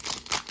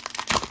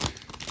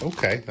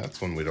 Okay,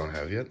 that's one we don't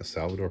have yet. A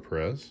Salvador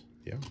Perez.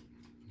 Yeah.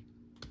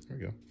 There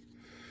we go.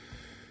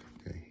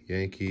 Okay,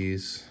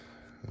 Yankees.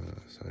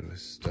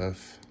 Sideways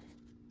stuff.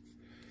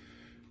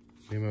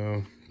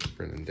 Nemo.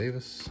 Brendan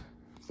Davis.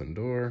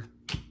 Lindor.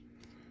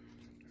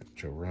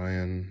 Joe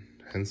Ryan.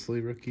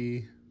 Hensley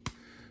rookie.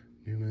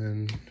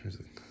 Newman. There's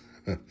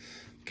a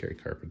Kerry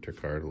Carpenter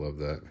card. Love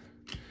that.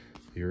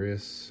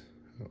 Urias.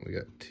 Oh, we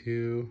got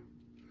 2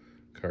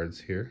 cards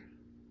here.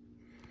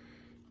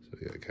 So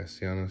we got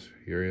Castellanos,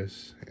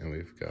 Urias, and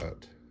we've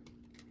got,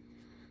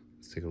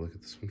 let's take a look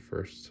at this one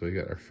first. So we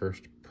got our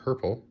first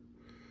purple,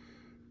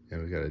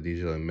 and we got a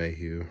DJ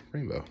LeMahieu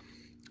rainbow.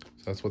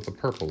 So that's what the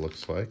purple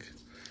looks like.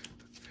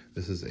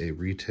 This is a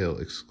retail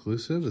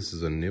exclusive. This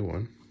is a new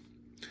one.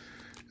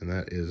 And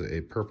that is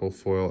a purple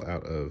foil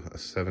out of a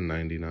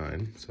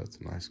 $7.99. So that's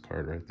a nice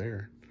card right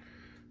there.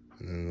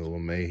 And then the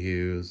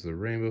LeMahieu is the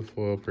rainbow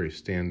foil, pretty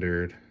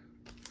standard.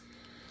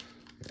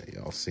 Yeah,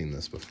 y'all seen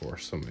this before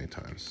so many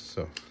times.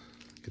 So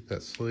get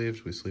that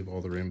sleeved. We sleeve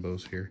all the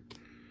rainbows here.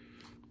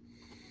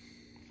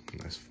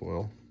 Nice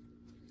foil.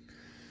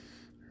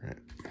 All right,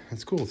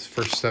 that's cool. It's the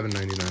first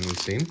 $7.99 we've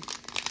seen.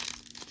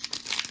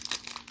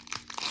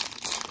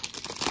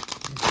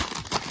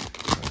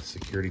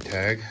 Security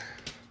tag.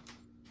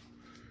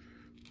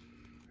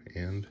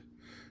 And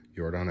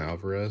Yordan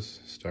Alvarez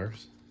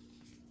stars.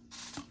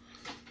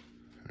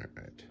 All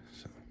right,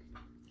 so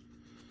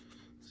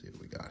let's see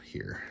what we got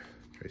here.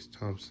 Trace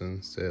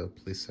Thompson, Sale,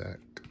 Plesac,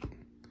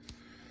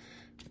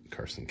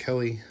 Carson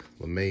Kelly,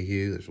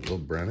 LeMahieu, there's Will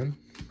Brennan,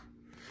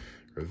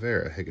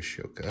 Rivera,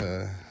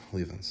 Higashioka,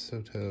 Levan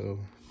Soto,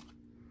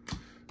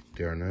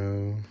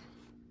 D'Arnaud,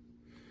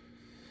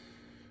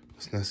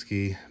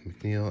 Wisniewski,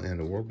 McNeil,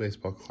 and a World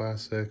Baseball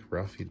Classic,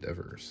 Ralphie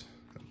Devers.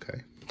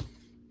 Okay.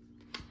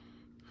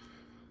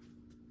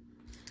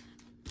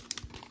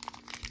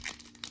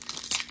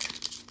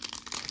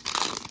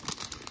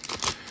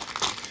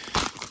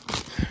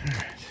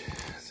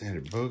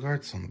 Xander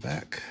Bogaerts on the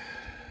back.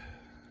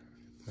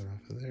 Get that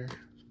off of there.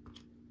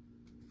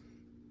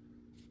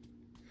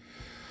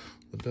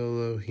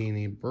 Lodolo,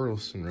 Heaney,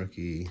 Burleson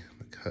rookie,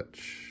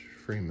 McCutch,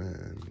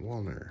 Freeman,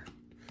 Wallner,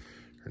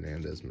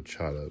 Hernandez,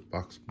 Machado,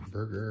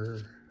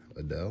 Boxberger,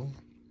 Adele,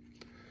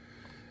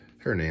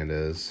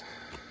 Hernandez,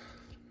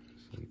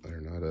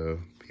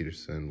 Arenado,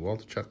 Peterson,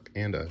 Waldichuk,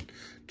 and a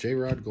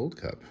J-Rod Gold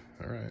Cup.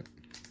 All right,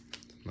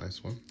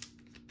 nice one.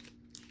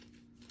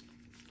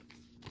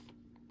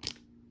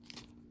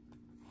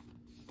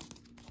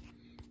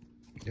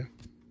 Yeah.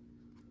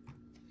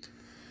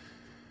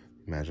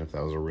 Imagine if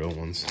that was a real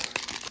ones.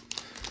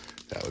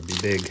 That would be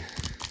big.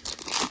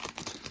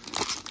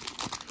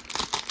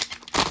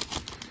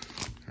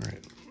 All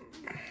right.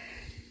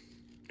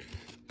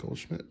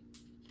 Goldschmidt.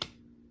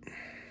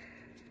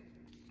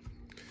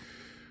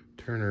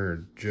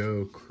 Turner,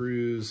 Joe,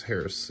 Cruz,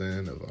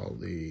 Harrison,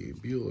 Evaldi,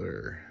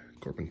 Bueller,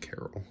 Corbin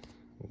Carroll.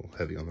 A little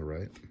heavy on the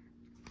right.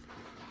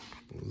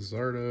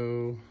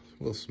 Luzardo,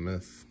 Will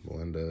Smith,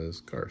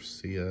 Melendez,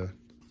 Garcia.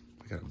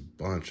 We got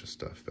a bunch of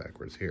stuff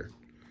backwards here.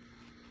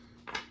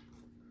 All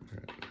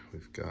right,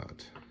 we've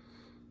got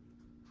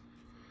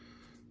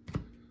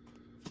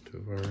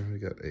we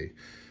got a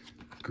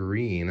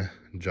green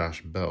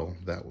Josh Bell.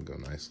 That will go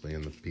nicely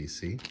in the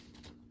PC.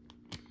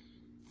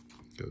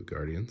 Go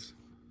Guardians.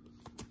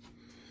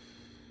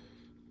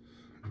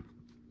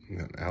 We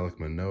got Alek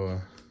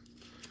Manoah.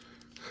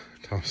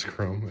 Thomas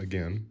Chrome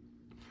again.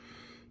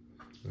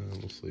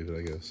 We'll sleeve it,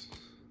 I guess.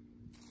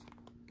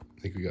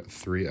 I think we got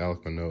 3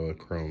 Alek Manoah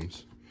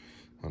Chromes,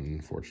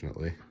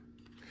 unfortunately.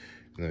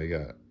 And then we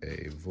got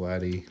a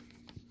Vladdy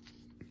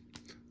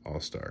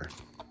All-Star,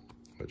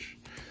 which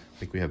I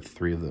think we have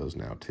 3 of those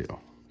now too.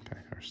 Okay,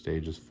 our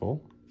stage is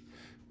full.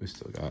 We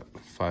still got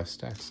 5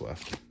 stacks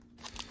left.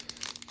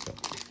 So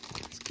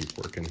let's keep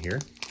working here.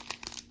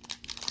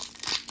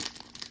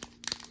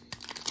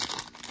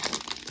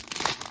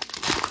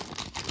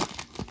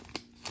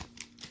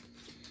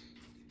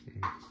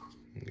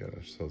 We got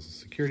ourselves a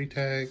security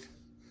tag.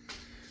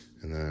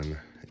 And then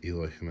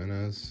Eloy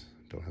Jimenez.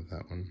 Don't have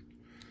that one.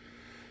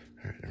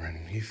 All right,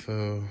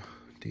 Rengifo,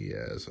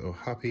 Diaz,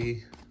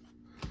 Ohapi,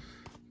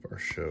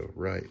 Varsho,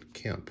 Wright,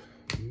 Kemp,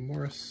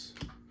 Morris,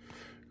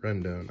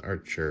 Rendon,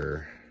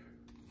 Archer,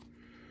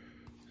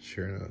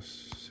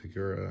 Chirinos,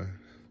 Segura,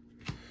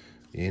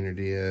 Yainer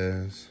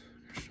Diaz,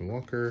 Christian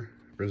Walker,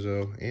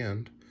 Rizzo,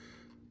 and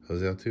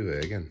Jose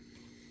Altuve again.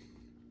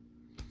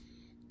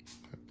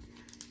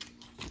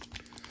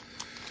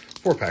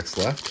 4 packs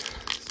left.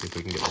 See if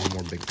we can get one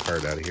more big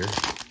card out of here.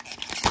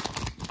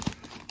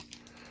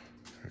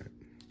 All right.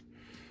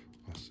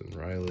 Austin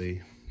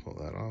Riley, pull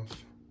that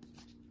off.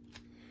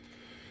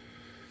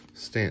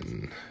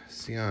 Stanton,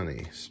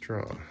 Siani,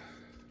 Straw,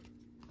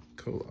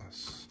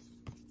 Colas,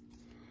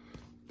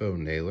 Bo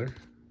Naylor,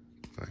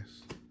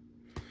 nice.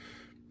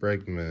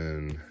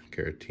 Bregman,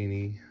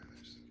 Caratini,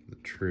 the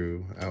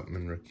true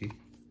Outman rookie.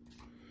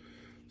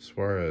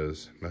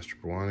 Suarez,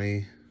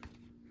 Mastrobuoni,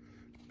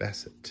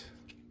 Bassett,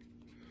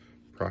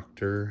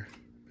 Proctor,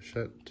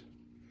 Bichette,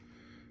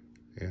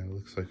 and it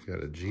looks like we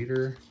got a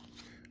Jeter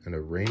and a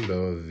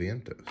rainbow of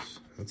Vientos.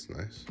 That's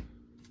nice.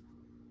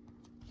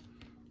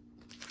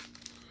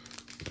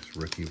 Nice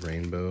rookie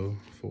rainbow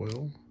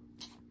foil.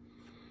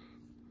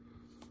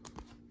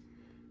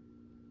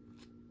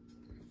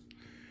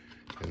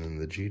 And then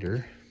the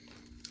Jeter.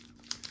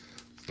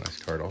 It's a nice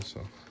card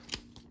also.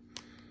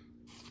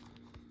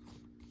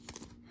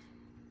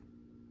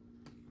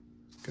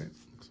 Okay,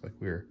 looks like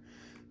we're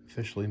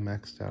officially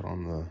maxed out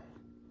on the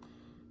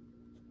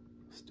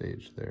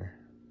stage there.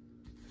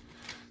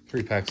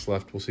 3 packs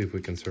left. We'll see if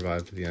we can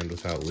survive to the end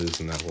without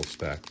losing that whole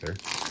stack there.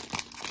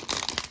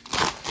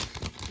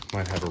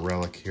 Might have a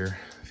relic here.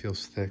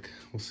 Feels thick.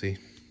 We'll see.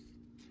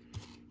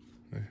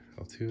 Okay,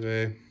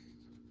 Altuve,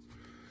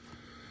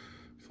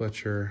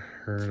 Fletcher,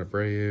 Hearn,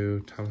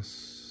 Abreu,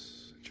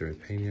 Thomas, Jerry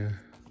Pena,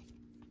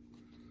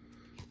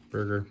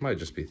 Berger. Might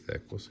just be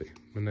thick. We'll see.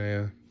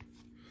 Manea,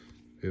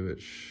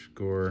 Bubich,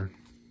 Gore,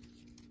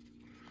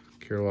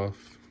 Kirilloff,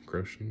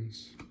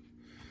 Groshans,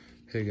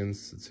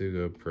 Higgins,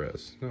 Satsugo,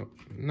 Perez. No,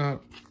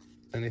 not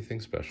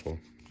anything special.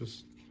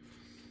 Just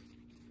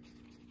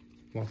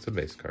lots of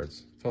base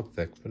cards. Felt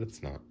thick, but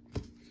it's not.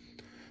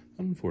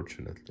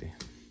 Unfortunately.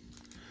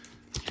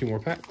 2 more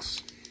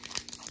packs.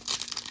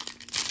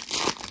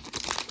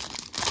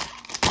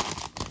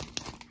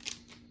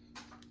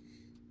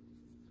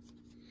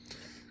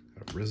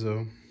 Got Rizzo.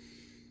 All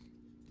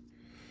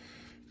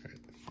right.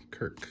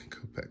 Kirk,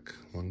 Kopech,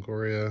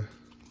 Longoria,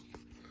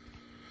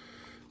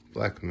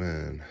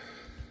 Blackman,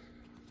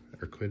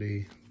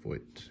 Urquidy,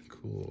 Voigt,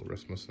 Cool,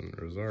 Rasmussen,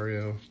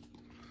 Rosario,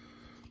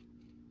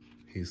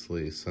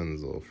 Heasley,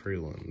 Senzel,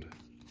 Freeland,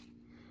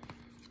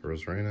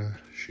 Rosarena,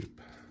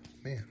 Shoop.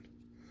 Man,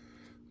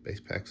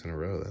 base packs in a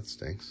row, that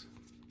stinks.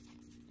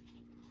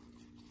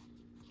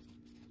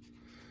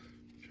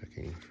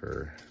 Checking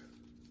for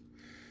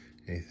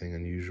anything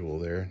unusual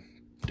there.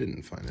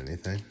 Didn't find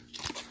anything.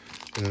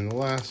 And then the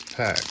last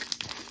pack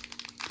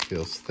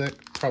feels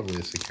thick, probably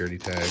a security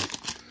tag.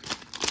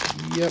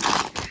 Yep.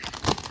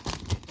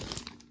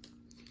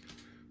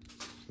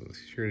 So the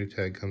security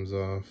tag comes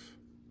off.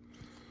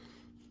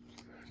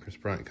 Chris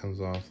Bryant comes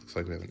off. Looks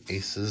like we have an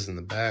aces in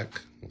the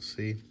back. We'll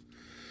see.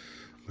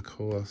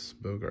 McCullough,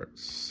 Bogarts,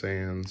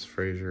 Sands,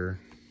 Frazier,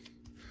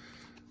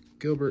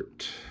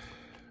 Gilbert,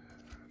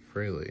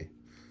 Fraley,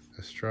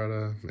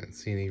 Estrada,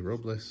 Mancini,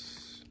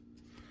 Robles,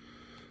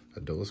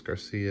 Adolis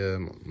Garcia,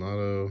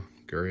 Maldonado,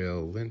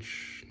 Gurriel,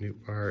 Lynch,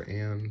 Nootbaar,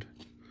 and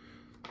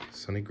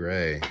Sonny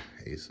Gray,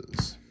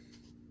 aces.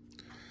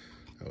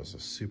 That was a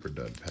super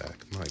dud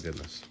pack. My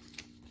goodness.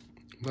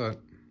 But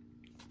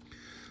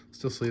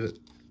still sleeve it.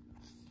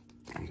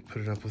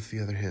 Put it up with the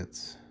other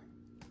hits.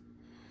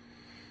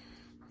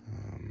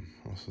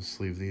 Also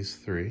sleeve these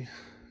 3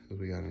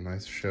 because we got a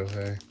nice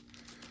Shohei,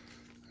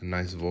 a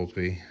nice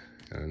Volpe,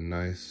 and a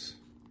nice,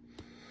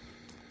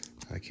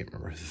 I can't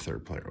remember who the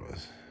 3rd player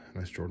was. A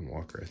nice Jordan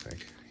Walker, I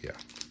think. Yeah.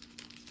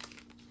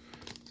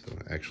 So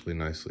actually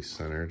nicely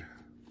centered.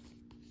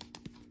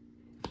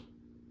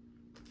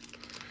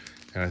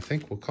 And I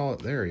think we'll call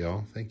it there,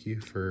 y'all. Thank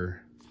you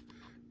for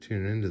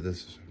tuning into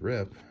this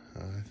rip.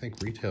 I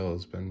think retail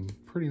has been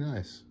pretty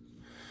nice.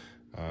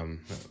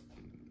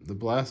 The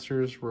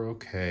blasters were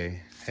okay.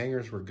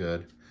 Hangers were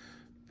good.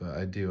 But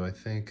I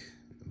think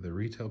the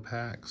retail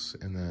packs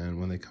and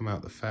then when they come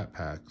out, the fat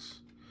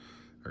packs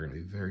are going to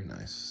be very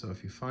nice. So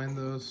if you find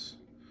those,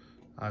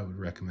 I would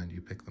recommend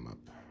you pick them up.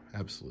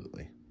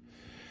 Absolutely.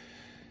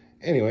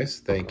 Anyways,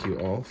 thank you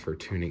all for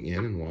tuning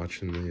in and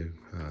watching the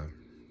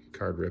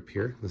card rip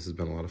here. This has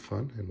been a lot of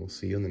fun, and we'll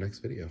see you in the next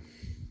video.